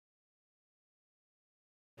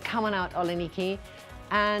come on out, Olanikie.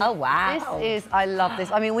 And oh, wow. this is, I love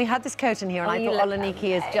this. I mean, we had this coat in here and I thought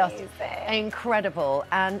Olanikie is just incredible.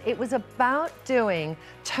 And it was about doing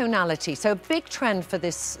tonality. So a big trend for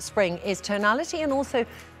this spring is tonality and also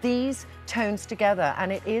these tones together.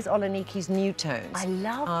 And it is Olanikie's new tones. I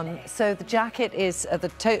love it. So the jacket is, the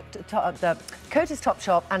coat is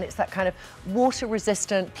Topshop and it's that kind of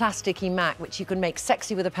water-resistant, plasticky matte, which you can make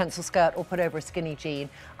sexy with a pencil skirt or put over a skinny jean.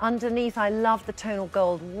 Underneath, I love the tonal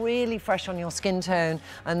gold, really fresh on your skin tone,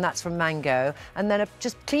 and that's from Mango. And then a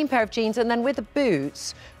just clean pair of jeans, and then with the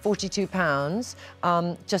boots, £42,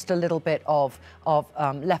 just a little bit of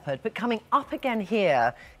leopard. But coming up again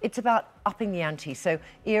here, it's about upping the ante. So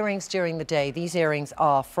earrings during the day. These earrings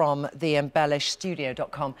are from the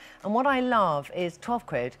embellishstudio.com. And what I love is 12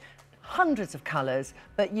 quid, hundreds of colours,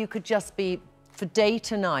 but you could just be, for day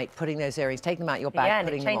to night, putting those earrings, taking them out your bag,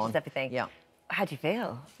 putting them on. Yeah, and it changes everything. Yeah. How do you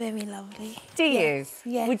feel? Very lovely. Do you? Yes,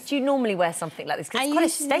 yes. Would you normally wear something like this? Because it's quite a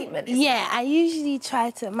statement, isn't it? I usually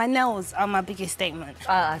try to... My nails are my biggest statement.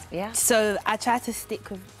 Yeah. So I try to stick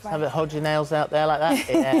with... Have it, hold your nails out there like that?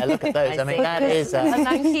 Yeah, look at those. I mean, that is...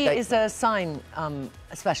 Olanikie is a sign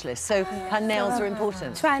specialist, so her nails are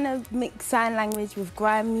important. Trying to mix sign language with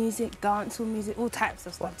grime music, dancehall music, all types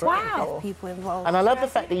of stuff. Wow. People involved. And I love the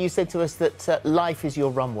fact that you said to us that life is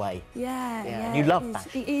your runway. Yeah. You love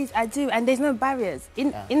that. It is, I do. And there's no barriers.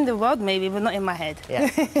 In the world, maybe, but not in my head.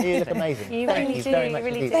 Yeah, you look amazing. You Thank really you do, very much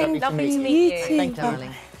really indeed. do. Lovely to meet you. You too. Thank you,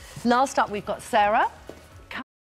 Darling. Last up, we've got Sarah.